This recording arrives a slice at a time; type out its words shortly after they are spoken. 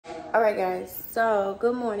All right, guys, so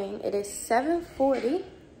good morning. It is 7:40,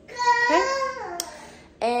 okay?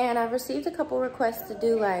 And I've received a couple requests to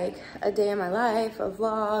do like a day in my life, a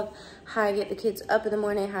vlog, how I get the kids up in the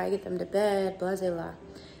morning, how I get them to bed, blah, blah, blah.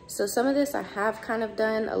 So some of this I have kind of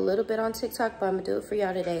done a little bit on TikTok, but I'm gonna do it for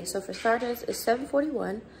y'all today. So for starters, it's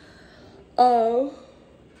 7:41.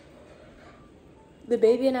 The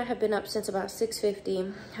baby and I have been up since about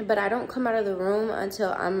 6:50, but I don't come out of the room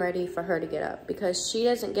until I'm ready for her to get up because she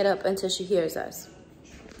doesn't get up until she hears us.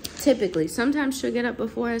 Typically, sometimes she'll get up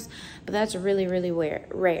before us, but that's really, really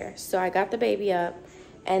rare. So I got the baby up,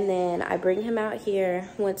 and then I bring him out here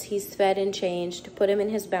once he's fed and changed, put him in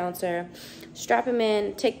his bouncer, strap him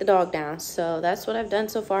in, take the dog down. So that's what I've done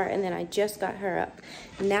so far, and then I just got her up.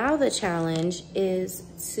 Now the challenge is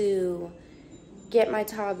to get my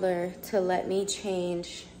toddler to let me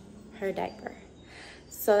change her diaper.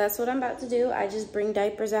 So that's what I'm about to do. I just bring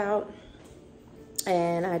diapers out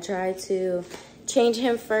and I try to change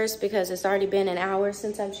him first because it's already been an hour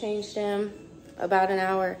since I've changed him, about an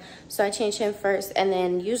hour. So I change him first, and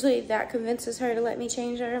then usually that convinces her to let me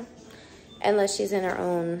change her unless she's in her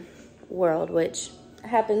own world, which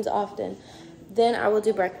happens often. Then I will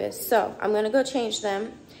do breakfast. So I'm gonna go change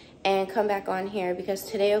them and come back on here because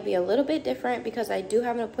today will be a little bit different because I do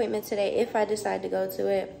have an appointment today if I decide to go to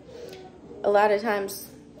it. A lot of times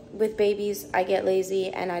with babies, I get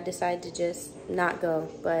lazy and I decide to just not go,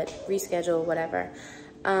 but reschedule, whatever.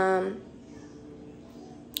 But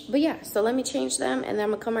yeah, so let me change them and then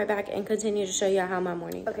I'm gonna come right back and continue to show you how my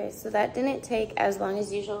morning. Okay, so that didn't take as long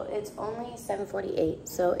as usual. It's only 7:48,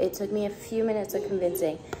 so it took me a few minutes of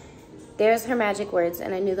convincing. There's her magic words,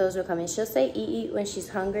 and I knew those were coming. She'll say eat when she's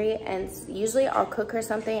hungry, and usually I'll cook her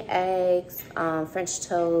something, eggs, French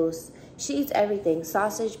toast. She eats everything,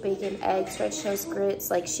 sausage, bacon, eggs, French toast,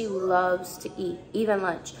 grits. Like, she loves to eat, even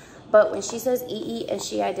lunch. But when she says eat and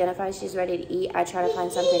she identifies she's ready to eat, I try to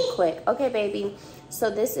find something quick. Okay, baby,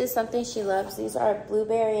 so this is something she loves. These are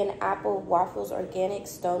blueberry and apple waffles, organic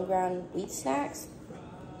stone ground wheat snacks.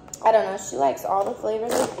 I don't know, she likes all the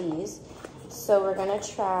flavors of these. So we're gonna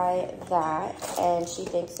try that, and she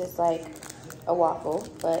thinks it's like a waffle,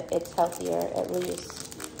 but it's healthier at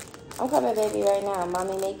least. I'm coming, baby, right now.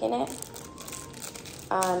 Mommy making it.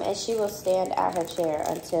 And she will stand at her chair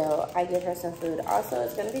until I give her some food. Also,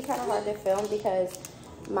 it's gonna be kind of hard to film because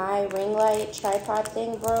my ring light tripod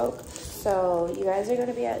thing broke. So you guys are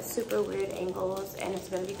gonna be at super weird angles, and it's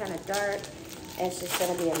gonna be kind of dark, and it's just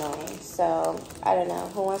gonna be annoying. So I don't know,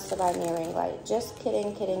 who wants to buy me a ring light? Just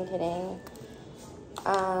kidding, kidding, kidding.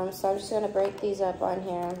 So I'm just gonna break these up on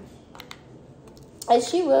here. And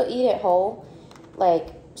she will eat it whole. Like,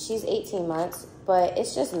 she's 18 months, but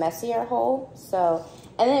it's just messier whole. So,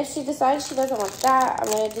 and then if she decides she doesn't want that,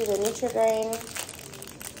 I'm gonna do the Nutri-Grain.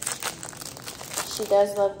 She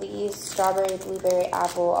does love these, strawberry, blueberry,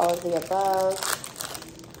 apple, all of the above.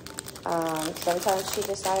 Sometimes she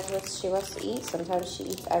decides what she wants to eat. Sometimes she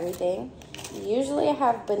eats everything. Usually I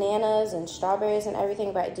have bananas and strawberries and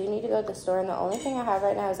everything, but I do need to go to the store, and the only thing I have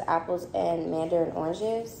right now is apples and mandarin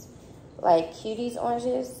oranges, like Cuties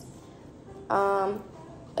oranges.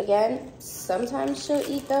 Again, sometimes she'll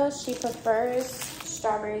eat those. She prefers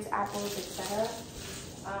strawberries, apples, etc.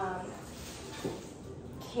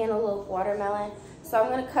 Cantaloupe, watermelon. So I'm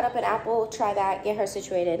gonna cut up an apple, try that, get her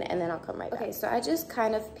situated, and then I'll come right back. Okay, so I just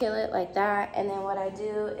kind of peel it like that, and then what I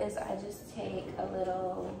do is I just take a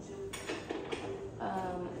little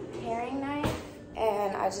paring knife,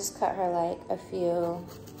 and I just cut her like a few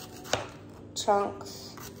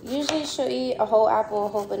chunks. Usually she'll eat a whole apple, a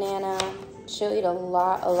whole banana. She'll eat a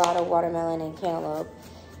lot of watermelon and cantaloupe.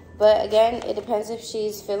 But again, it depends if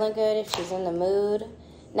she's feeling good, if she's in the mood.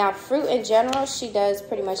 Now, fruit in general, she does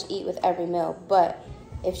pretty much eat with every meal. But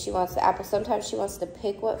if she wants the apple, sometimes she wants to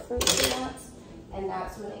pick what fruit she wants, and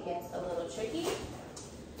that's when it gets a little tricky.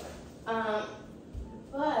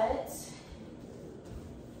 But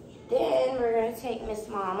then we're gonna take Miss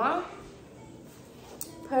Mama,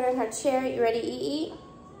 put her in her chair. You ready to eat?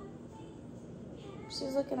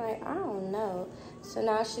 She's looking like, I don't know. So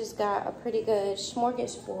now she's got a pretty good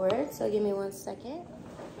smorgasbord. So give me 1 second.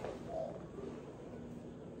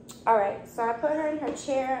 All right, so I put her in her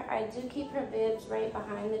chair. I do keep her bibs right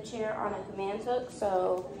behind the chair on a command hook,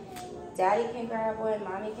 so Daddy can grab one,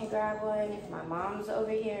 Mommy can grab one. If my mom's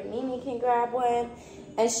over here, Mimi can grab one.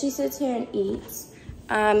 And she sits here and eats.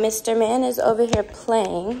 Mr. Man is over here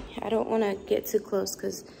playing. I don't want to get too close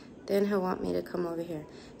because then he'll want me to come over here.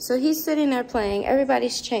 So he's sitting there playing.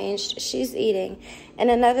 Everybody's changed. She's eating. And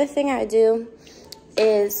another thing I do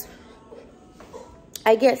is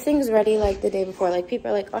I get things ready like the day before. Like, people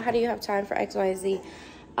are like, oh, how do you have time for X, Y, Z?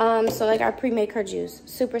 So like I pre-make her juice.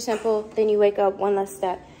 Super simple. Then you wake up, one less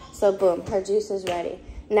step. So boom, her juice is ready.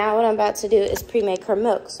 Now what I'm about to do is pre-make her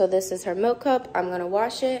milk. So this is her milk cup. I'm gonna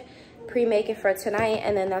wash it, pre-make it for tonight,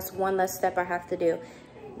 and then that's one less step I have to do.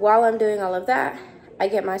 While I'm doing all of that, I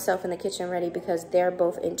get myself in the kitchen ready because they're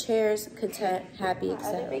both in chairs, content, happy,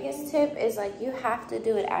 etc. The biggest tip is like you have to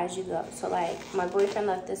do it as you go. So like my boyfriend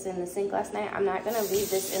left this in the sink last night. I'm not gonna leave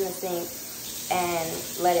this in the sink and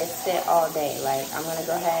let it sit all day. Like I'm gonna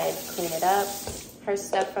go ahead, clean it up. Her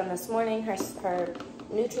stuff from this morning, her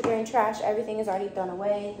Nutri-Grain trash, everything is already thrown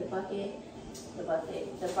away.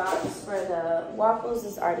 The box for the waffles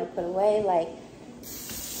is already put away. Like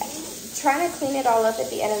trying to clean it all up at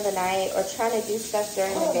the end of the night or trying to do stuff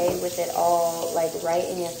during the day with it all like right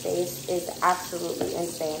in your face is absolutely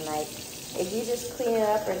insane. Like if you just clean it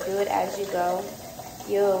up or do it as you go,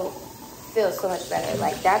 you'll feel so much better.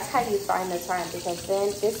 Like that's how you find the time, because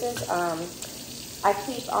then this is I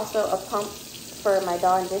keep also a pump for my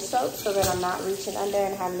Dawn dish soap so that I'm not reaching under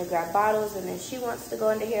and having to grab bottles and then she wants to go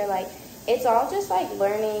under here. Like it's all just like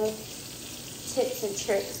learning tips and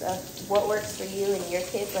tricks of what works for you and your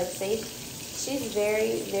kids. Like she's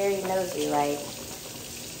very, very nosy. Like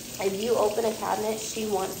if you open a cabinet, she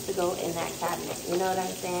wants to go in that cabinet. You know what I'm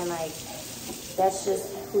saying? Like that's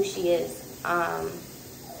just who she is.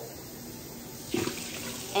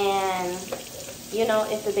 And you know,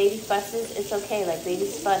 if the baby fusses, it's okay. Like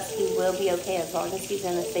babies fuss, he will be okay as long as he's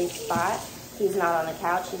in a safe spot. He's not on the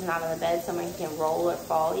couch, he's not on the bed, somewhere he can roll or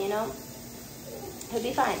fall, you know? He'll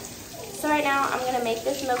be fine. So right now, I'm gonna make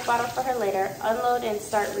this milk bottle for her later, unload and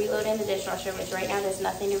start reloading the dishwasher, which right now there's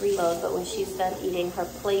nothing to reload, but when she's done eating, her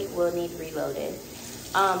plate will need reloaded.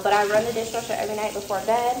 But I run the dishwasher every night before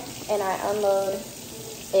bed, and I unload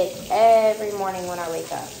it every morning when I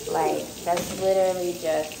wake up. Like, that's literally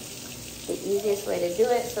just the easiest way to do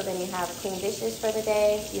it, so then you have clean dishes for the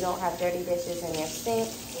day. You don't have dirty dishes in your sink.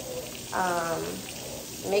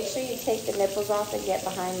 Make sure you take the nipples off and get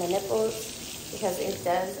behind the nipples, because it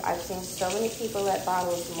does. I've seen so many people let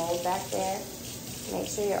bottles mold back there. Make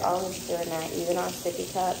sure you're always doing that, even on sippy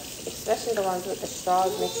cups, especially the ones with the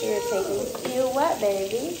straws. Make sure you're taking, you what,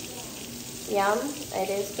 baby? Yum, it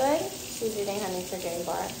is good. She's eating her Nutri-Grain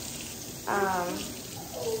bar.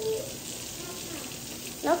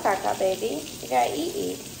 No caca, baby. You gotta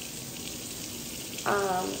eat.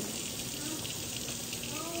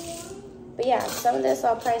 But yeah, some of this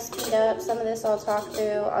I'll probably speed up. Some of this I'll talk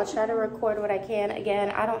through. I'll try to record what I can.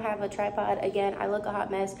 Again, I don't have a tripod. Again, I look a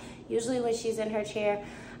hot mess. Usually when she's in her chair,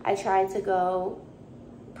 I try to go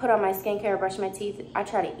put on my skincare, brush my teeth. I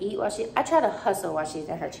try to eat I try to hustle while she's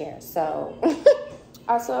in her chair. So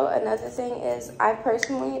also another thing is I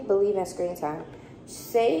personally believe in screen time.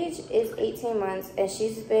 Sage is 18 months and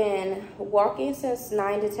she's been walking since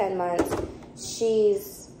 9 to 10 months.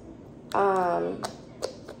 She's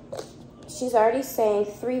already saying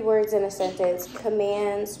 3 words in a sentence,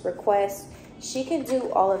 commands, requests. She can do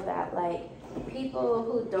all of that. Like people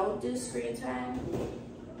who don't do screen time,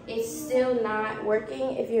 it's still not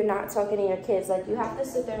working if you're not talking to your kids. Like you have to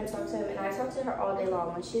sit there and talk to them, and I talk to her all day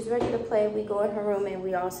long. When she's ready to play, we go in her room and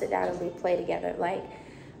we all sit down and we play together. Like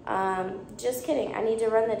just kidding, I need to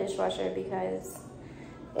run the dishwasher because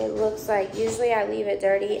it looks like usually I leave it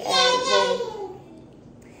dirty,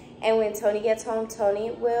 and when Tony gets home,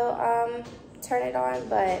 Tony will turn it on,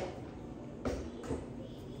 but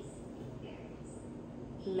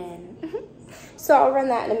men. So I'll run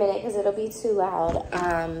that in a minute because it'll be too loud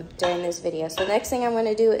during this video. So next thing I'm going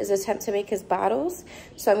to do is attempt to make his bottles.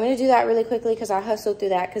 So I'm going to do that really quickly because I hustled through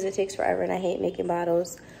that because it takes forever and I hate making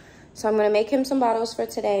bottles. So I'm going to make him some bottles for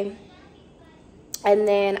today. And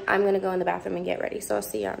then I'm going to go in the bathroom and get ready. So I'll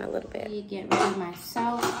see y'all in a little bit. Get ready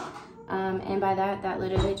myself. And by that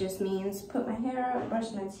literally just means put my hair up,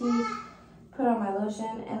 brush my teeth, put on my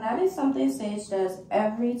lotion. And that is something Sage does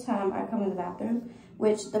every time I come in the bathroom,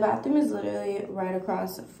 which the bathroom is literally right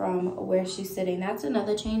across from where she's sitting. That's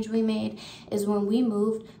another change we made, is when we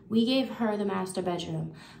moved, we gave her the master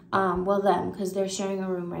bedroom. Well, them, because they're sharing a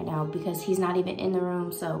room right now because he's not even in the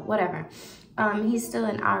room, so whatever. He's still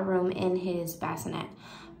in our room in his bassinet.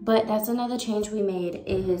 But that's another change we made,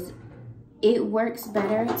 is it works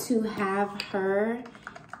better to have her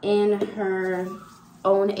in her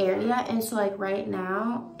own area. And so like right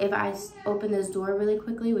now, if I open this door really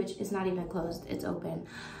quickly, which is not even closed, it's open,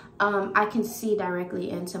 I can see directly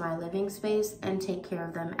into my living space and take care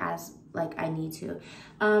of them as like I need to.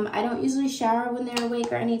 I don't usually shower when they're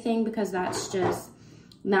awake or anything because that's just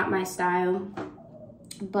not my style.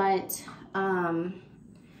 But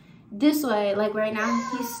this way, like right now,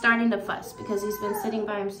 he's starting to fuss because he's been sitting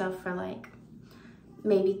by himself for like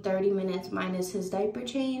maybe 30 minutes minus his diaper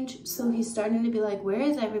change. So he's starting to be like, where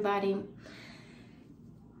is everybody?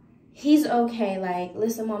 He's okay. Like,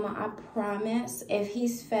 listen, mama, I promise if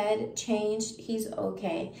he's fed, changed, he's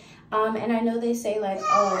okay. And I know they say like,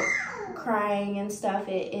 oh, crying and stuff,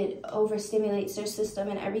 it overstimulates their system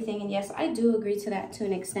and everything. And yes, I do agree to that to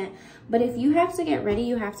an extent. But if you have to get ready,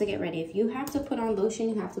 you have to get ready. If you have to put on lotion,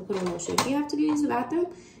 you have to put on lotion. If you have to go use the bathroom,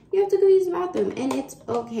 you have to go use the bathroom. And it's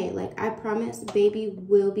okay. Like, I promise baby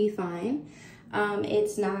will be fine.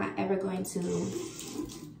 It's not ever going to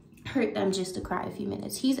hurt them just to cry a few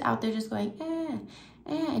minutes. He's out there just going,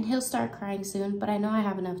 and he'll start crying soon. But I know I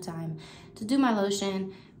have enough time to do my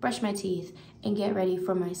lotion, brush my teeth, and get ready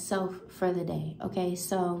for myself for the day, okay?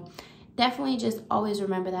 So definitely just always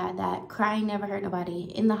remember that crying never hurt nobody.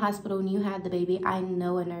 In the hospital when you had the baby, I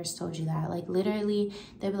know a nurse told you that. Like, literally,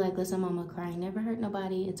 they'd be like, listen, mama, crying never hurt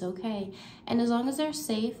nobody. It's okay. And as long as they're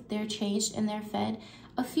safe, they're changed, and they're fed,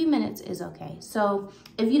 a few minutes is okay. So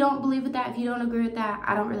if you don't believe with that, if you don't agree with that,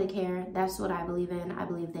 I don't really care. That's what I believe in. I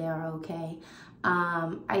believe they are okay.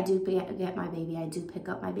 I do get my baby. I do pick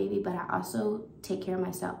up my baby, but I also take care of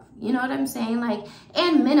myself. You know what I'm saying? Like,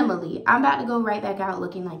 and minimally, I'm about to go right back out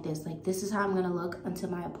looking like this. Like, this is how I'm going to look until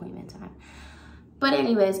my appointment time. But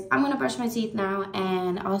anyways, I'm going to brush my teeth now,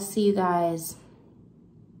 and I'll see you guys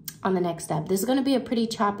on the next step. This is going to be a pretty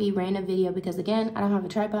choppy, random video because, again, I don't have a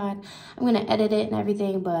tripod. I'm going to edit it and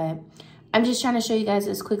everything, but I'm just trying to show you guys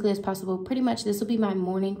as quickly as possible. Pretty much this will be my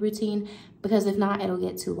morning routine because if not, it'll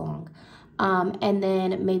get too long. And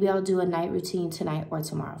then maybe I'll do a night routine tonight or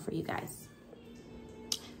tomorrow for you guys.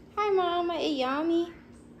 Hi, Mama. Yummy.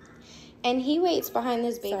 And he waits behind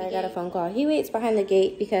this baby. Sorry, I got a phone call. He waits behind the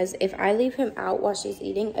gate because if I leave him out while she's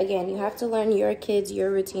eating, again, you have to learn your kids,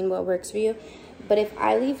 your routine, what works for you. But if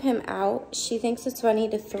I leave him out, she thinks it's funny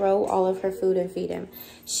to throw all of her food and feed him.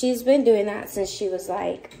 She's been doing that since she was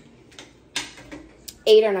like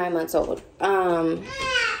 8 or 9 months old.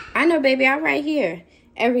 I know, baby, I'm right here.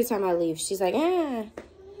 Every time I leave, she's like,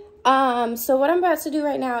 So what I'm about to do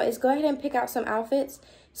right now is go ahead and pick out some outfits.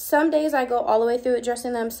 Some days I go all the way through it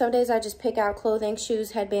dressing them. Some days I just pick out clothing,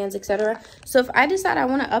 shoes, headbands, etc. So if I decide I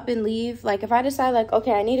want to up and leave, like if I decide like,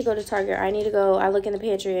 okay, I need to go to Target, I need to go, I look in the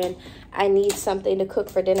pantry and I need something to cook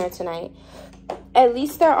for dinner tonight, at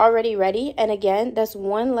least they're already ready. And again, that's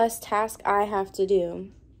one less task I have to do.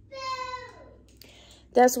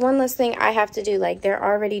 That's one less thing I have to do. Like, they're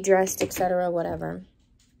already dressed, etc., whatever.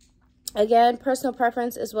 Again, personal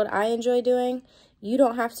preference is what I enjoy doing. You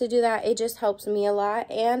don't have to do that. It just helps me a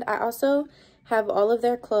lot. And I also have all of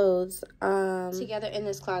their clothes together in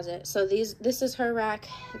this closet. So this is her rack.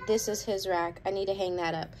 This is his rack. I need to hang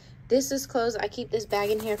that up. This is clothes. I keep this bag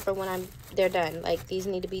in here for when they're done. Like, these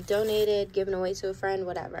need to be donated, given away to a friend,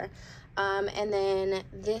 whatever. And then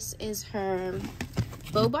this is her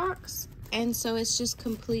bow box. And so it's just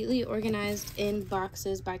completely organized in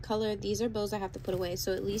boxes by color. These are bows I have to put away,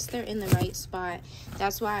 so at least they're in the right spot.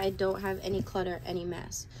 That's why I don't have any clutter, any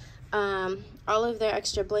mess. All of their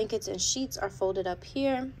extra blankets and sheets are folded up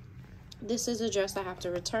here. This is a dress I have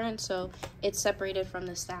to return, so it's separated from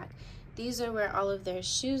the stack. These are where all of their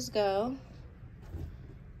shoes go.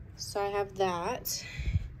 So I have that.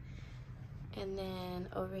 And then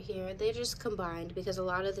over here, they're just combined because a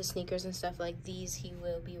lot of the sneakers and stuff like these he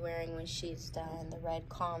will be wearing when she's done. The red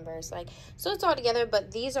Converse, like, so it's all together.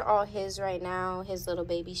 But these are all his right now. His little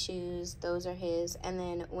baby shoes, those are his. And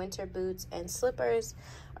then winter boots and slippers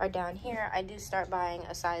are down here. I do start buying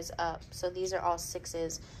a size up. So these are all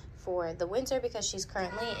 6s for the winter because she's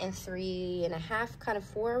currently in 3.5, kind of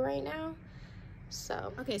 4 right now.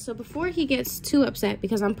 So, okay, so before he gets too upset,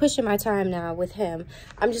 because I'm pushing my time now with him,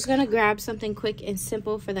 I'm just going to grab something quick and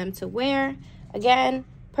simple for them to wear. Again,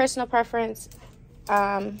 personal preference.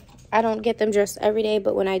 I don't get them dressed every day,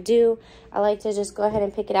 but when I do, I like to just go ahead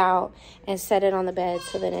and pick it out and set it on the bed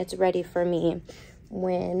so that it's ready for me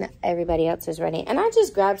when everybody else is ready. And I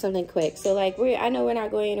just grabbed something quick. So, like, I know we're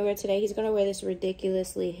not going anywhere today. He's going to wear this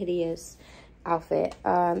ridiculously hideous outfit.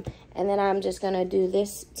 And then I'm just going to do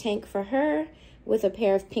this tank for her with a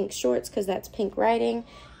pair of pink shorts because that's pink writing,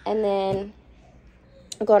 and then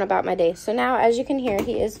I'm going about my day. So now, as you can hear,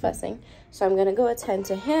 he is fussing. So I'm going to go attend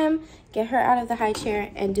to him, get her out of the high chair,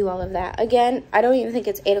 and do all of that. Again, I don't even think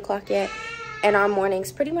it's 8 o'clock yet, and our morning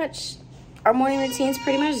routine's pretty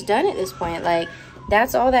much done at this point. Like,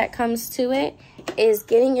 that's all that comes to it, is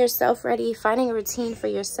getting yourself ready, finding a routine for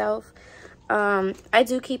yourself. I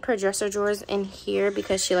do keep her dresser drawers in here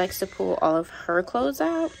because she likes to pull all of her clothes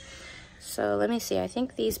out. So let me see, I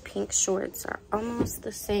think these pink shorts are almost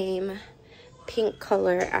the same pink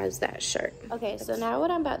color as that shirt. Okay, so now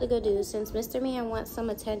what I'm about to go do, since Mr. Man wants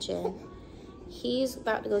some attention, he's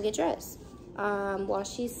about to go get dressed while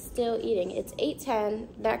she's still eating. It's 8:10.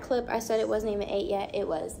 That clip, I said it wasn't even 8 yet. It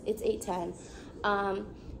was. It's 8:10.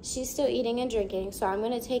 She's still eating and drinking, so I'm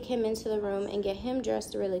going to take him into the room and get him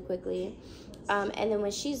dressed really quickly. And then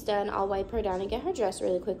when she's done, I'll wipe her down and get her dressed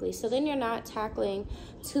really quickly. So then you're not tackling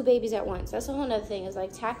 2 babies at once. That's a whole nother thing. Is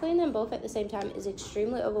like tackling them both at the same time is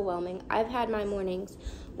extremely overwhelming. I've had my mornings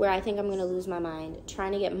where I think I'm going to lose my mind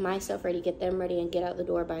trying to get myself ready, get them ready, and get out the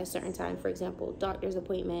door by a certain time. For example, doctor's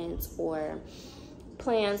appointments or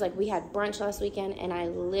plans. Like we had brunch last weekend, and I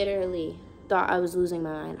literally thought I was losing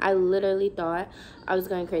my mind. I literally thought I was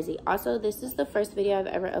going crazy. Also, this is the first video I've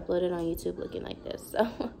ever uploaded on YouTube looking like this.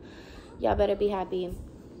 So y'all better be happy.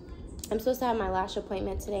 I'm supposed to have my lash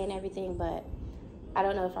appointment today and everything, but I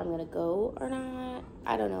don't know if I'm going to go or not.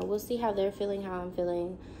 I don't know. We'll see how they're feeling, how I'm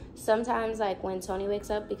feeling. Sometimes, like, when Tony wakes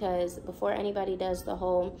up, because before anybody does the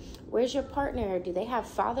whole, where's your partner? Do they have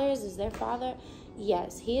fathers? Is their father?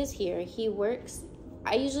 Yes, he is here. He works,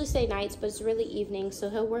 I usually say nights, but it's really evening. So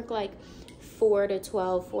he'll work, like, 4 to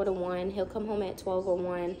 12, 4 to 1. He'll come home at 12 or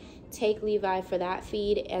 1, take Levi for that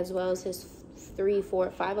feed, as well as his 3,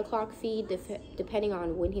 4, 5 o'clock feed, depending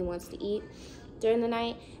on when he wants to eat during the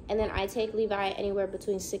night. And then I take Levi anywhere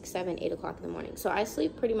between 6, 7, 8 o'clock in the morning. So I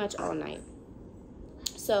sleep pretty much all night.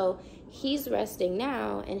 So he's resting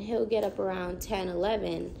now, and he'll get up around 10,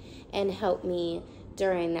 11 and help me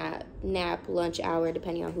during that nap, lunch hour,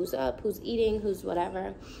 depending on who's up, who's eating, who's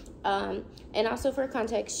whatever. And also for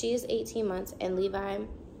context, she is 18 months, and Levi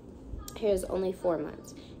here is only 4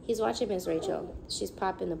 months. He's watching Miss Rachel. She's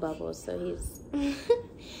popping the bubbles, so he's...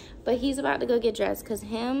 But he's about to go get dressed, because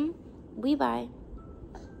Levi,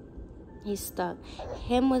 he's stuck.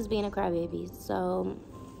 Him was being a crybaby, so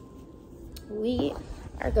we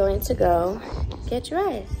are going to go get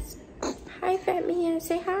dressed. Hi, fat man.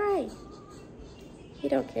 Say hi. He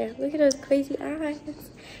don't care. Look at those crazy eyes.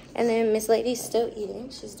 And then Miss Lady's still eating.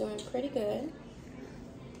 She's doing pretty good.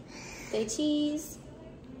 They cheese.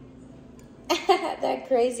 That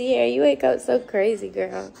crazy hair. You wake up so crazy,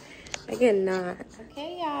 girl. I cannot.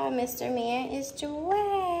 Okay, y'all. Mr. Man is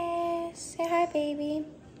dressed. Say hi, baby.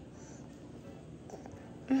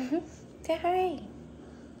 Say hi.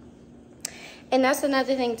 And that's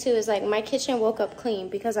another thing, too, is, like, my kitchen woke up clean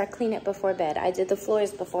because I clean it before bed. I did the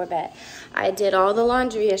floors before bed. I did all the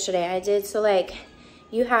laundry yesterday. So, like,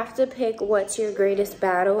 you have to pick what's your greatest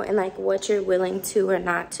battle and, like, what you're willing to or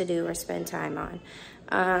not to do or spend time on.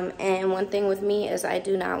 And one thing with me is I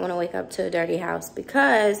do not want to wake up to a dirty house,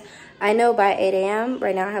 because I know by 8 a.m.,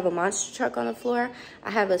 right now I have a monster truck on the floor.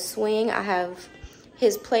 I have a swing. I have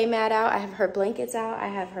his play mat out. I have her blankets out. I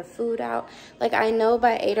have her food out. Like, I know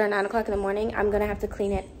by 8 or 9 o'clock in the morning, I'm going to have to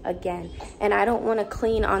clean it again. And I don't want to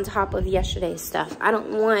clean on top of yesterday's stuff. I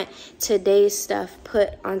don't want today's stuff put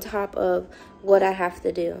on top of what I have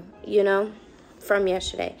to do, you know, from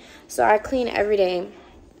yesterday. So I clean every day,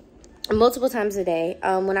 multiple times a day.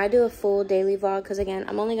 When I do a full daily vlog, because, again,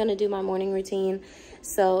 I'm only going to do my morning routine.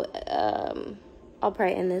 So I'll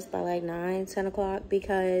probably end this by, like, 9, 10 o'clock,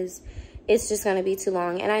 because it's just going to be too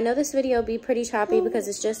long. And I know this video will be pretty choppy because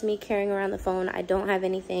it's just me carrying around the phone. I don't have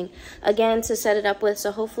anything, again, to set it up with.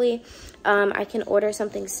 So hopefully I can order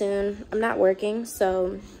something soon. I'm not working,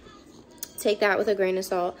 so take that with a grain of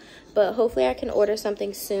salt. But hopefully I can order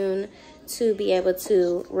something soon to be able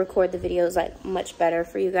to record the videos, like, much better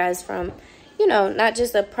for you guys from, you know, not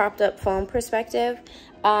just a propped up phone perspective.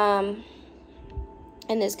 And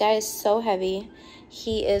this guy is so heavy.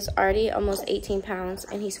 He is already almost 18 pounds,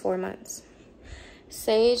 and he's 4 months.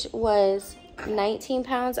 Sage was 19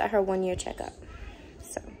 pounds at her 1-year checkup.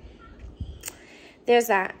 So there's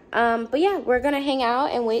that. But yeah, we're going to hang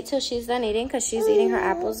out and wait till she's done eating, because she's eating her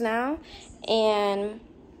apples now. And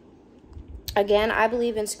again, I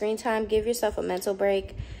believe in screen time. Give yourself a mental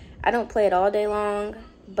break. I don't play it all day long,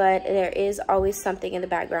 but there is always something in the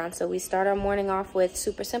background. So we start our morning off with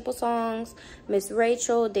super simple songs, Miss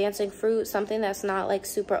Rachel, Dancing Fruit, something that's not, like,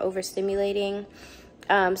 super overstimulating.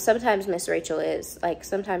 Sometimes Miss Rachel is, like,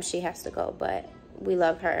 sometimes she has to go, but we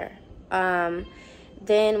love her.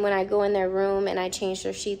 Then when I go in their room and I change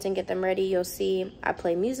their sheets and get them ready, you'll see I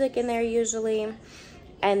play music in there usually.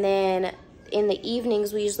 And then in the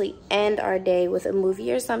evenings, we usually end our day with a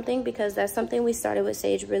movie or something, because that's something we started with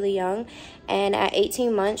Sage really young. And at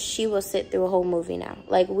 18 months, she will sit through a whole movie now.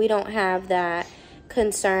 Like, we don't have that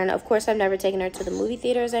concern. Of course, I've never taken her to the movie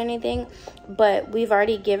theaters or anything, but we've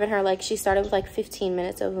already given her, like, she started with like 15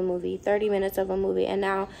 minutes of a movie, 30 minutes of a movie, and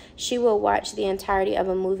now she will watch the entirety of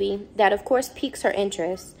a movie that, of course, piques her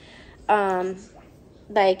interest,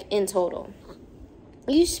 like, in total.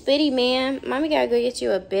 You spitty, man. Mommy gotta go get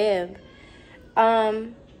you a bib.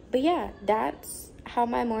 But yeah, that's how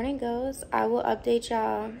my morning goes. I will update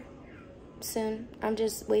y'all soon. I'm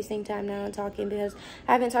just wasting time now and talking because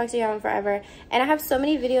I haven't talked to y'all in forever, and I have so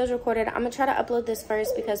many videos recorded. I'm gonna try to upload this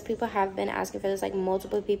first because people have been asking for this, like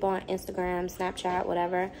multiple people on Instagram, Snapchat,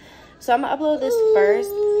 whatever. So I'm gonna upload this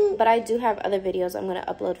first, but I do have other videos I'm gonna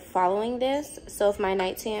upload following this. So if my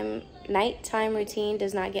nighttime routine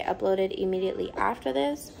does not get uploaded immediately after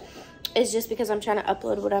this, it's just because I'm trying to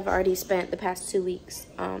upload what I've already spent the past 2 weeks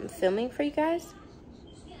filming for you guys.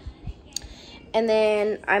 And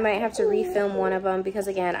then I might have to refilm one of them because,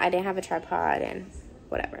 again, I didn't have a tripod and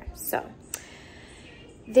whatever. So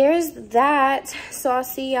there's that. So I'll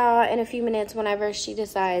see y'all in a few minutes whenever she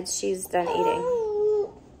decides she's done eating.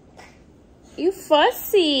 You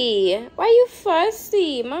fussy. Why you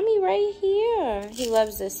fussy? Mommy right here. He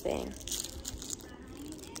loves this thing.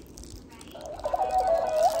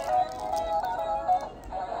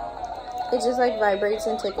 It just like vibrates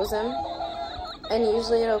and tickles him. And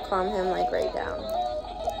usually it'll calm him like right down.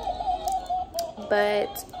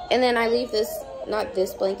 And then I leave this, not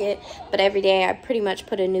this blanket, but every day I pretty much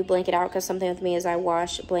put a new blanket out because something with me is I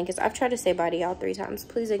wash blankets. I've tried to say bye to y'all 3 times.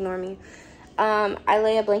 Please ignore me. I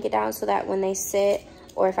lay a blanket down so that when they sit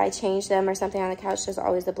or if I change them or something on the couch, there's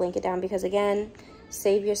always the blanket down because, again,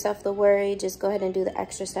 save yourself the worry. Just go ahead and do the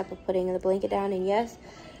extra step of putting the blanket down. And yes,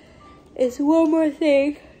 it's one more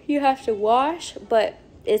thing you have to wash, but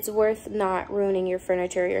it's worth not ruining your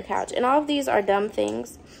furniture or your couch. And all of these are dumb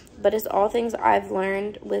things, but it's all things I've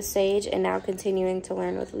learned with Sage and now continuing to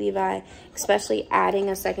learn with Levi, especially adding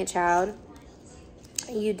a second child.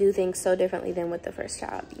 You do things so differently than with the first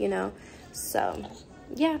child, you know? So,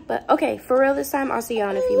 yeah, but okay, for real this time, I'll see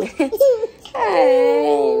y'all in a few minutes.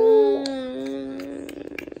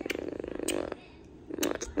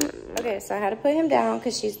 Okay, so I had to put him down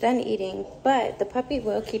because she's done eating, but the puppy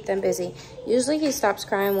will keep them busy. Usually he stops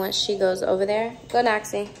crying once she goes over there. Go,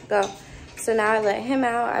 Noxie, go. So now I let him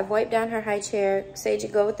out. I've wiped down her high chair.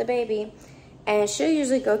 Sage, go with the baby. And she'll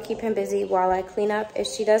usually go keep him busy while I clean up. If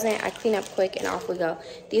she doesn't, I clean up quick and off we go.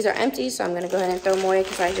 These are empty, so I'm going to go ahead and throw them away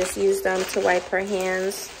because I just used them to wipe her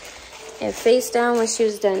hands and face down when she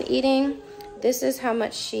was done eating. This is how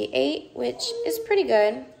much she ate, which is pretty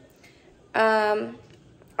good.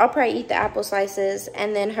 I'll probably eat the apple slices,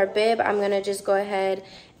 and then her bib, I'm going to just go ahead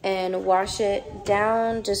and wash it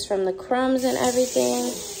down just from the crumbs and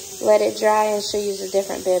everything. Let it dry, and she'll use a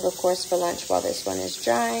different bib, of course, for lunch while this one is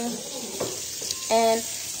drying. And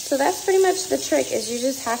so that's pretty much the trick, is you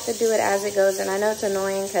just have to do it as it goes. And I know it's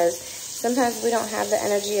annoying because sometimes we don't have the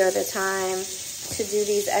energy or the time to do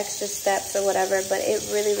these extra steps or whatever, but it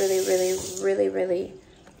really, really, really, really, really,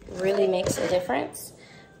 really makes a difference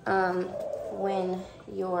when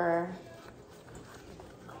you're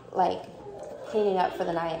like cleaning up for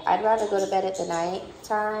the night. I'd rather go to bed at the night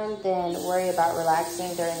time than worry about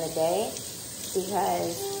relaxing during the day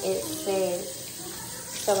because it saves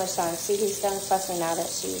so much time. See, he's done fussing now that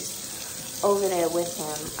she's over there with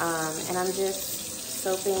him. And I'm just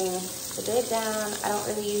soaping the bib down. I don't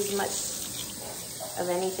really use much of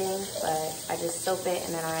anything, but I just soap it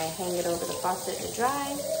and then I hang it over the faucet to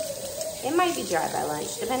dry. It might be dry by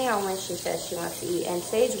lunch, depending on when she says she wants to eat. And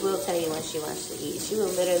Sage will tell you when she wants to eat. She will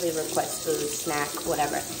literally request food, snack,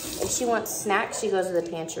 whatever. If she wants snacks, she goes to the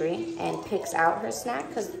pantry and picks out her snack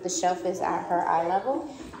because the shelf is at her eye level.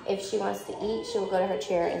 If she wants to eat, she will go to her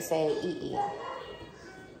chair and say, eat.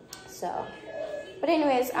 So, but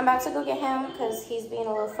anyways, I'm about to go get him because he's being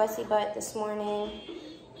a little fussy butt this morning.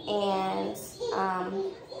 And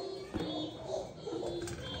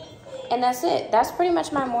that's it. That's pretty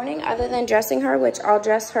much my morning other than dressing her, which I'll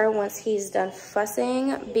dress her once he's done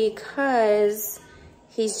fussing because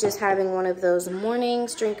he's just having one of those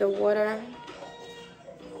mornings. Drink of water.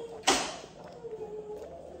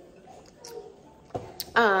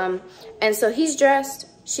 And so he's dressed,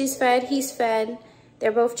 she's fed, he's fed.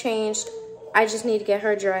 They're both changed. I just need to get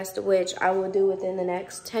her dressed, which I will do within the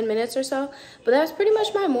next 10 minutes or so. But that's pretty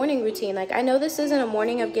much my morning routine. Like, I know this isn't a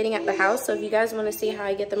morning of getting out the house, so if you guys want to see how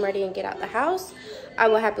I get them ready and get out the house, I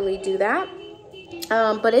will happily do that.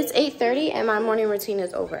 But it's 8:30 and my morning routine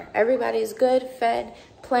is over. Everybody's good, fed,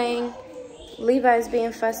 playing. Levi's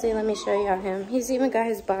being fussy. Let me show y'all him. He's even got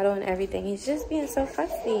his bottle and everything. He's just being so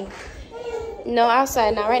fussy. No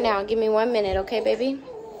outside, not right now. Give me 1 minute, okay, baby?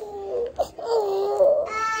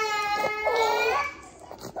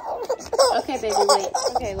 Okay, baby, wait.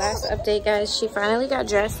 Okay, last update, guys. She finally got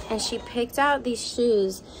dressed, and she picked out these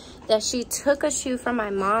shoes that she took a shoe from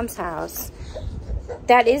my mom's house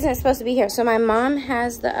that isn't supposed to be here. So my mom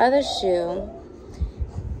has the other shoe,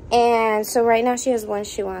 and so right now she has one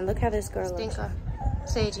shoe on. Look how this girl looks.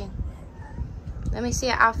 Sagey. Let me see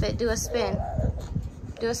your outfit. Do a spin.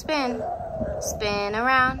 Do a spin. Spin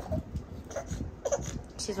around.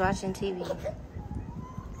 She's watching TV.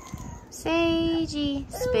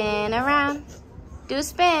 Seiji, spin around. Do a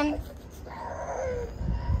spin.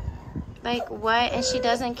 Like what? And she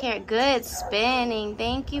doesn't care. Good spinning.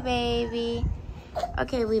 Thank you, baby.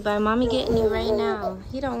 Okay, Levi, mommy getting you right now.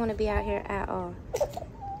 He don't want to be out here at all.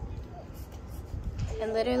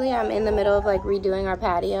 And literally, I'm in the middle of like redoing our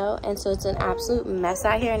patio, and so it's an absolute mess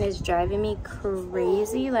out here, and it's driving me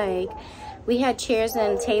crazy. Like, we had chairs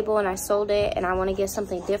and a table, and I sold it, and I want to get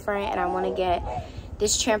something different, and I want to get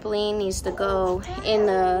this trampoline needs to go in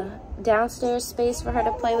the downstairs space for her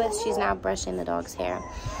to play with. She's now brushing the dog's hair.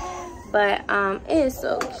 But it's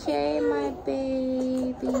okay, my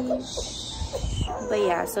baby. But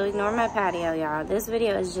yeah, so ignore my patio, y'all. This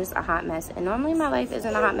video is just a hot mess. And normally my life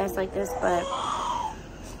isn't a hot mess like this, but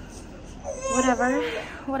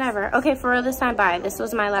whatever. Okay, for real this time, bye. This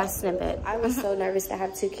was my last snippet. I was so nervous to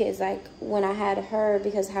have 2 kids. Like, when I had her,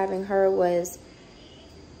 because having her was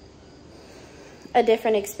a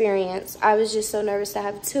different experience. I was just so nervous to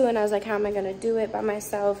have 2, and I was like, how am I gonna do it by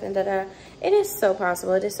myself, and da-da. It is so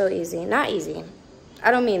possible. It is so easy. Not easy.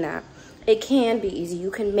 I don't mean that. It can be easy.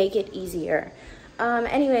 You can make it easier.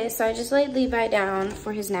 Anyway, so I just laid Levi down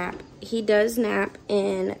for his nap. He does nap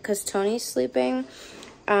in, because Tony's sleeping.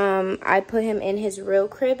 I put him in his real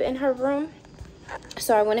crib in her room.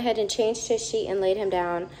 So I went ahead and changed his sheet and laid him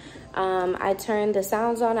down. I turned the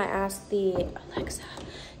sounds on. I asked the Alexa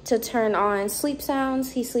to turn on sleep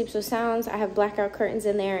sounds. He sleeps with sounds. I have blackout curtains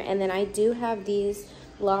in there, and then I do have these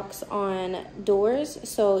locks on doors,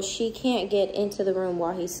 so she can't get into the room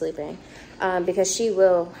while he's sleeping, because she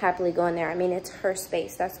will happily go in there. I mean, it's her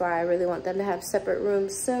space. That's why I really want them to have separate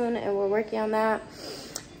rooms soon, and we're working on that.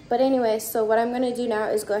 But anyway, so what I'm gonna do now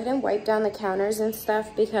is go ahead and wipe down the counters and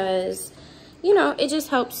stuff, because, you know, it just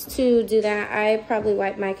helps to do that. I probably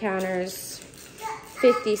wipe my counters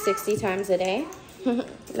 50, 60 times a day.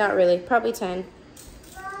 Not really, probably 10.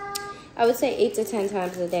 I would say 8 to 10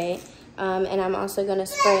 times a day. And I'm also gonna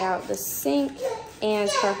spray out the sink and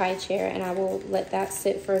her high chair, and I will let that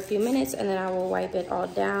sit for a few minutes, and then I will wipe it all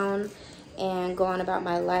down and go on about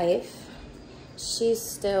my life. She's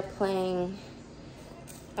still playing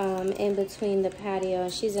in between the patio,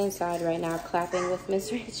 and she's inside right now clapping with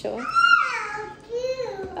Miss Rachel.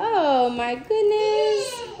 Oh my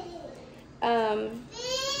goodness.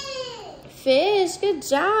 Fish, good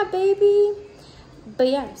job, baby. But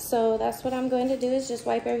yeah, so that's what I'm going to do, is just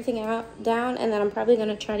wipe everything down, and then I'm probably going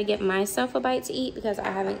to try to get myself a bite to eat, because I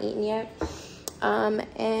haven't eaten yet.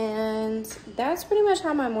 And that's pretty much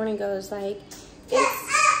how my morning goes. Like,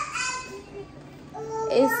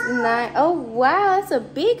 it's not, oh wow, that's a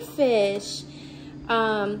big fish.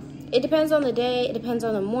 It depends on the day, it depends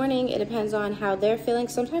on the morning, it depends on how they're feeling.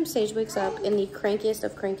 Sometimes Sage wakes up in the crankiest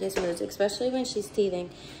of crankiest moods, especially when she's teething.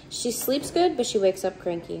 She sleeps good, but she wakes up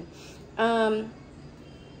cranky.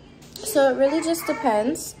 So it really just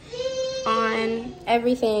depends on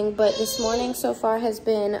everything, but this morning so far has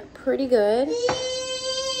been pretty good.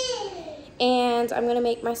 And I'm gonna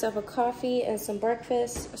make myself a coffee and some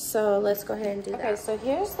breakfast, so let's go ahead and do that. Okay, so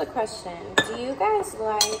here's the question. Do you guys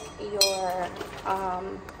like your,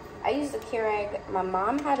 I used a Keurig. My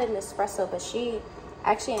mom had an espresso, but she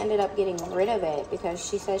actually ended up getting rid of it because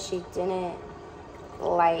she said she didn't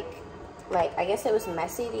like, I guess it was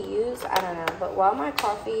messy to use, I don't know. But while my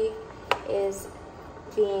coffee is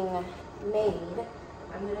being made,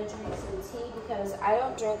 I'm gonna drink some tea, because I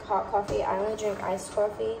don't drink hot coffee, I only drink iced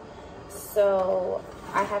coffee. So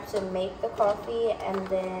I have to make the coffee and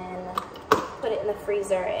then put it in the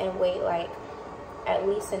freezer and wait like at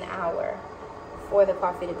least an hour for the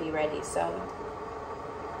coffee to be ready. So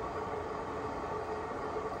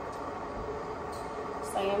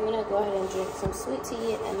I'm gonna go ahead and drink some sweet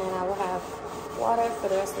tea, and then I will have water for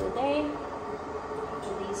the rest of the day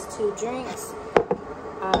after these 2 drinks.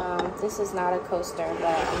 This is not a coaster,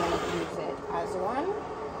 but I'm gonna use it as one.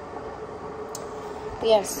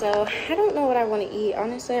 Yeah, so I don't know what I want to eat.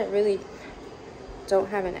 Honestly, I really don't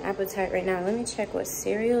have an appetite right now. Let me check what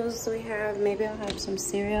cereals we have. Maybe I'll have some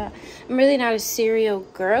cereal. I'm really not a cereal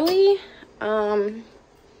girly.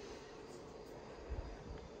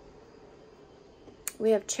 We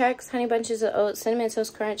have Chex, Honey Bunches of Oats, Cinnamon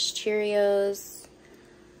Toast Crunch, Cheerios,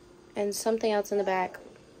 and something else in the back.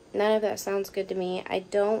 None of that sounds good to me. I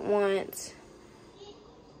don't want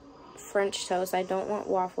French toast. I don't want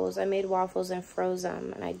waffles. I made waffles and froze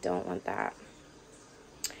them, and I don't want that.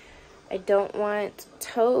 I don't want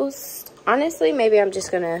toast. Honestly, maybe I'm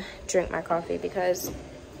just gonna drink my coffee because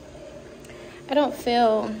I don't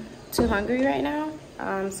feel too hungry right now.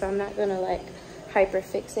 So I'm not gonna like hyper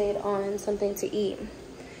fixate on something to eat.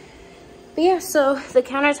 But yeah, so the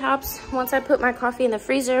countertops, once I put my coffee in the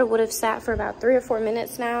freezer, would have sat for about 3 or 4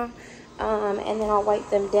 minutes now. And then I'll wipe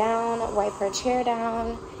them down, wipe her chair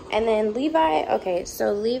down. And then Levi, okay,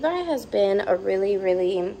 so Levi has been a really,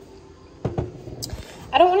 really,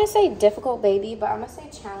 I don't want to say difficult baby, but I'm going to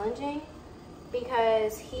say challenging,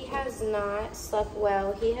 because he has not slept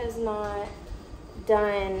well. He has not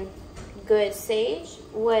done good. Sage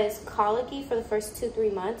was colicky for the first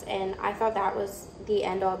 2-3 months, and I thought that was the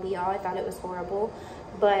end all be all. I thought it was horrible,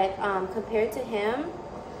 but compared to him,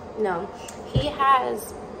 no, he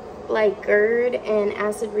has like GERD and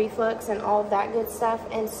acid reflux and all of that good stuff,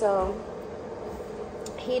 and so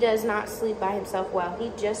he does not sleep by himself well.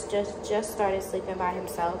 He just started sleeping by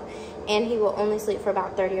himself, and he will only sleep for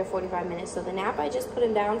about 30 or 45 minutes. So the nap I just put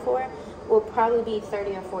him down for will probably be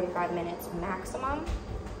 30 or 45 minutes maximum.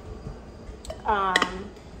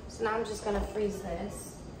 So now I'm just gonna freeze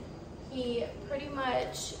this. He pretty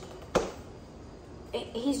much,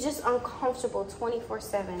 he's just uncomfortable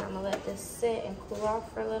 24/7. I'm gonna let this sit and cool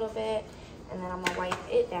off for a little bit, and then I'm gonna wipe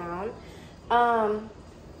it down.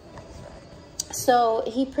 So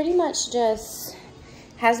he pretty much just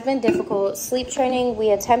has been difficult. Sleep training,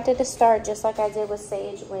 we attempted to start just like I did with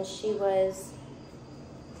Sage when she was,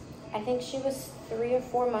 I think she was 3 or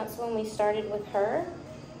 4 months when we started with her.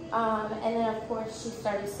 And then of course she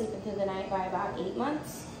started sleeping through the night by about 8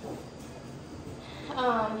 months.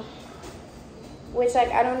 Which,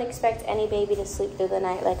 like, I don't expect any baby to sleep through the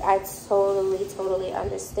night. Like, I totally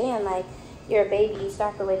understand. Like, you're a baby, you still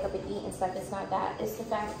have to wake up and eat and stuff. It's not that. It's the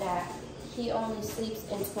fact that he only sleeps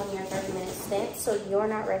in 20 or 30 minute stints, so you're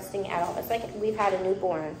not resting at all. It's like we've had a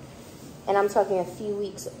newborn, and I'm talking a few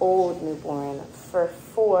weeks old newborn, for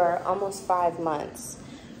 4, almost 5 months.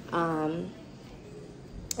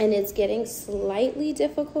 And it's getting slightly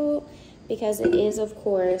difficult because it is, of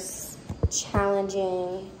course,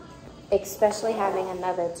 challenging, especially having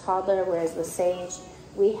another toddler, whereas with Sage,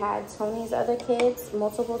 we had Tony's other kids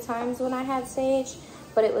multiple times when I had Sage,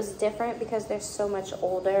 but it was different because they're so much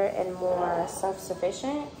older and more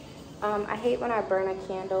self-sufficient. I hate when I burn a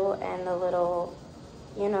candle and the little,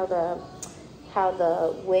 you know, how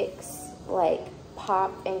the wicks like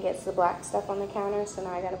pop and gets the black stuff on the counter, so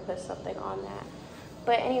now I gotta put something on that.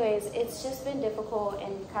 But anyways, it's just been difficult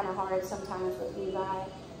and kind of hard sometimes with Levi.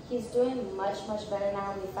 He's doing much better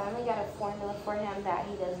now. We finally got a formula for him that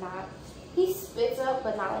he does not, he spits up,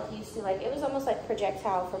 but not like he used to. Like, it was almost like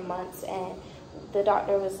projectile for months, and the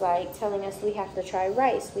doctor was like telling us we have to try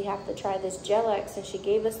rice, we have to try this Gel-X, and she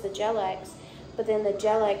gave us the Gel-X, but then the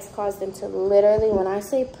Gel-X caused him to literally, when I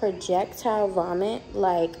say projectile vomit,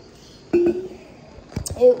 like,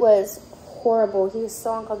 it was horrible. He was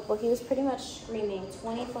so uncomfortable. He was pretty much screaming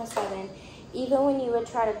 24/7. Even when you would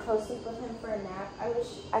try to co-sleep with him for a nap,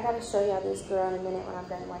 I gotta show y'all this girl in a minute when I'm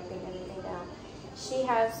done wiping everything down. She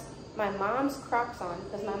has my mom's Crocs on,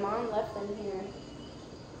 because my mom left them here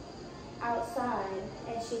outside,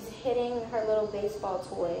 and she's hitting her little baseball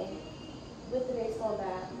toy with the baseball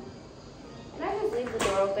bat. And I just leave the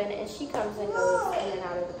door open, and she comes and goes in and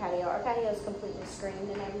out of the patio. Our patio is completely screened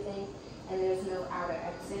and everything, and there's no outer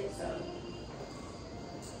exit, so.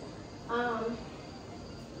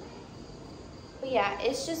 But yeah,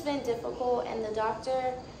 it's just been difficult, and the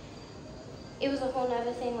doctor, it was a whole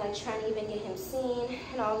nother thing, like trying to even get him seen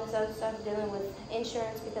and all this other stuff, dealing with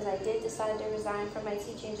insurance, because I did decide to resign from my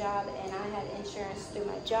teaching job, and I had insurance through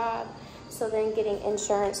my job. So then getting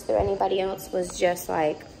insurance through anybody else was just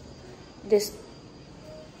like this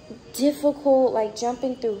difficult, like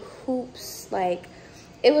jumping through hoops, like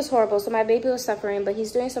it was horrible. So my baby was suffering, but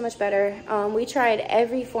he's doing so much better. We tried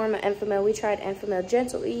every form of Enfamil. We tried Enfamil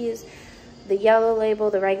Gentle Ease, the yellow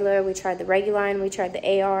label, the regular. We tried the Reguline. We tried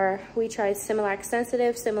the AR. We tried Similac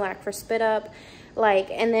Sensitive, Similac for Spit Up. Like,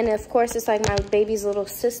 and then of course it's like my baby's little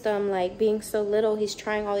system, like being so little, he's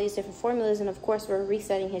trying all these different formulas, and of course we're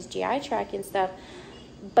resetting his GI tract and stuff.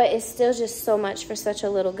 But it's still just so much for such a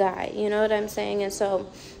little guy, you know what I'm saying? And so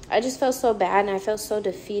I just felt so bad, and I felt so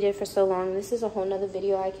defeated for so long. This is a whole nother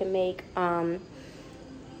video I can make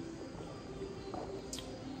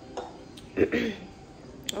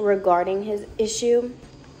regarding his issue,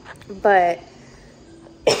 but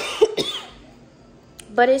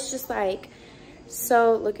but it's just like,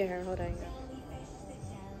 so look at her, hold on.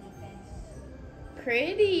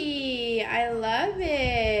 Pretty, I love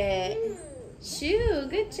it. Shoo,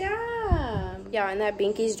 good job. Yeah, and that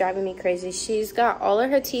Binky's driving me crazy. She's got all of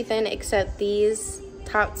her teeth in except these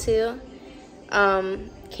top two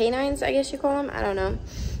canines, I guess you call them. I don't know.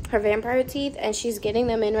 Her vampire teeth, and she's getting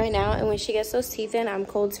them in right now. And when she gets those teeth in, I'm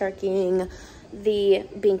cold turkeying the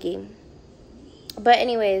Binky. But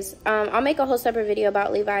anyways, I'll make a whole separate video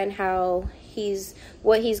about Levi and how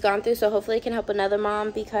what he's gone through, so hopefully it can help another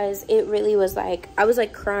mom, because it really was like, I was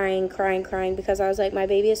like crying because I was like, my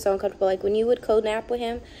baby is so uncomfortable. Like when you would code nap with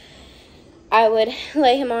him, I would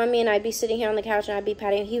lay him on me and I'd be sitting here on the couch and I'd be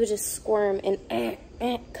patting him. He would just squirm and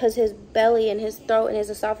because his belly and his throat and his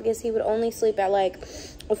esophagus, he would only sleep at like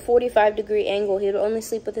a 45-degree angle. He would only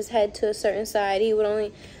sleep with his head to a certain side. He would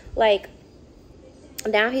only, like,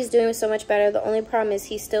 now he's doing so much better. The only problem is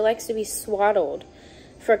he still likes to be swaddled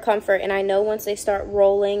for comfort, and I know once they start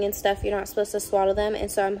rolling and stuff, you're not supposed to swaddle them.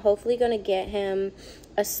 And so I'm hopefully going to get him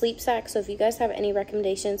a sleep sack. So if you guys have any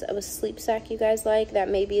recommendations of a sleep sack you guys like that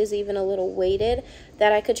maybe is even a little weighted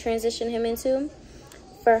that I could transition him into.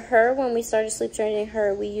 For her, when we started sleep training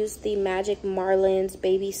her, we used the Magic Marlins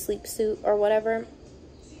baby sleep suit or whatever.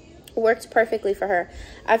 Worked perfectly for her.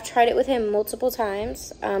 I've tried it with him multiple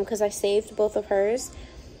times because I saved both of hers.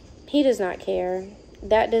 He does not care.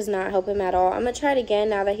 That does not help him at all. I'm going to try it again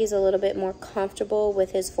now that he's a little bit more comfortable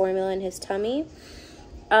with his formula and his tummy.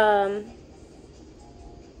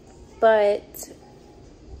 But,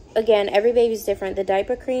 again, every baby's different. The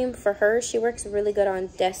diaper cream, for her, she works really good on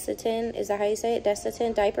Desitin. Is that how you say it?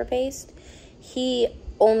 Desitin diaper paste. He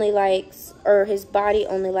only likes, or his body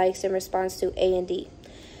only likes in response to A and D.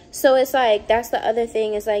 So it's like, that's the other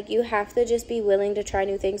thing, is like, you have to just be willing to try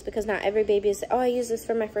new things, because not every baby is, oh, I used this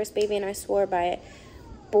for my first baby and I swore by it.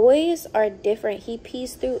 Boys are different. He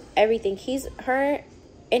pees through everything. Her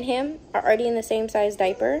and him are already in the same size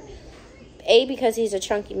diaper. A, because he's a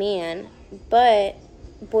chunky man, but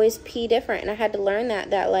boys pee different. And I had to learn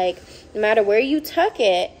that like, no matter where you tuck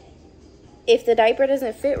it, if the diaper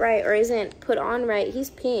doesn't fit right or isn't put on right, he's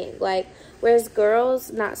peeing. Like, whereas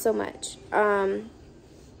girls, not so much.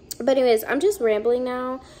 But anyways, I'm just rambling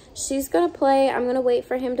now. She's gonna play. I'm gonna wait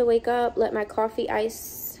for him to wake up, let my coffee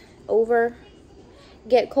ice over,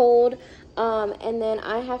 get cold, and then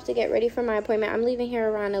I have to get ready for my appointment. I'm leaving here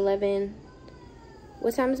around 11.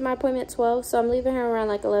 What time is my appointment? 12. So I'm leaving here around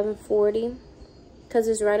like 11:40 because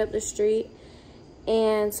it's right up the street.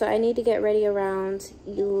 And so I need to get ready around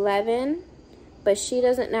 11. But she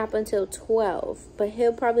doesn't nap until 12. But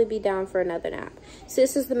he'll probably be down for another nap. So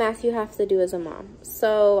this is the math you have to do as a mom.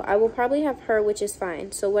 So I will probably have her, which is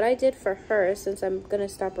fine. So what I did for her, since I'm going to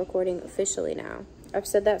stop recording officially now, I've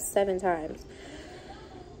said that 7 times.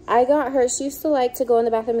 I got her, she used to like to go in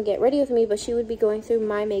the bathroom and get ready with me, but she would be going through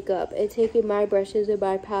my makeup and taking my brushes and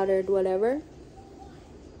my powder and whatever.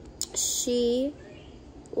 She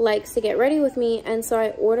likes to get ready with me, and so I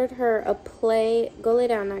ordered her a Play, go lay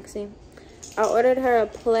down, Maxie. I ordered her a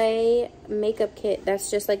Play makeup kit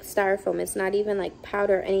that's just like styrofoam. It's not even like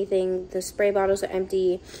powder or anything. The spray bottles are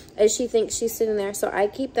empty, and she thinks she's sitting there. So I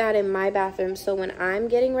keep that in my bathroom. So when I'm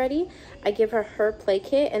getting ready, I give her her Play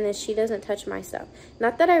kit, and then she doesn't touch my stuff.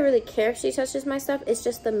 Not that I really care if she touches my stuff. It's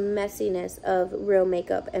just the messiness of real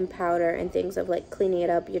makeup and powder and things of like cleaning it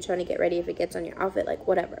up. You're trying to get ready, if it gets on your outfit, like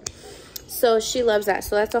whatever. So she loves that.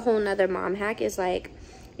 So that's a whole nother mom hack, is like,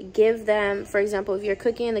 give them, for example, if you're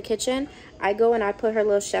cooking in the kitchen, I go and I put her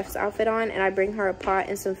little chef's outfit on, and I bring her a pot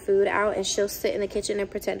and some food out, and she'll sit in the kitchen and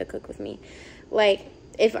pretend to cook with me. Like,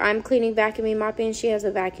 if I'm cleaning, vacuuming, mopping, she has a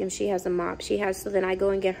vacuum, she has a mop, so then I go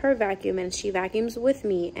and get her vacuum, and she vacuums with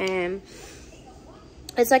me. And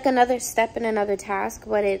it's like another step and another task,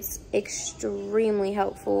 but it's extremely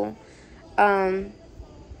helpful when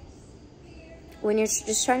you're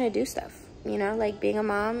just trying to do stuff, you know? Like, being a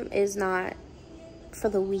mom is not for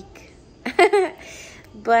the weak.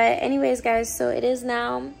 But anyways, guys, so it is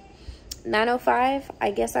now 9:05.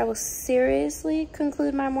 I guess I will seriously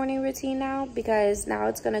conclude my morning routine now, because now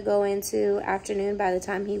it's gonna go into afternoon by the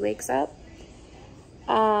time he wakes up.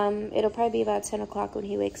 It'll probably be about 10 o'clock when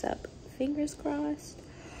he wakes up, fingers crossed.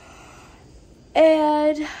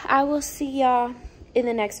 And I will see y'all in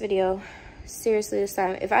the next video. Seriously, this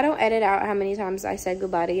time, if I don't edit out how many times I said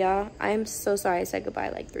goodbye to y'all, I'm so sorry. I said goodbye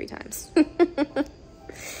like 3 times.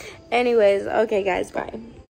 Anyways, okay guys, bye.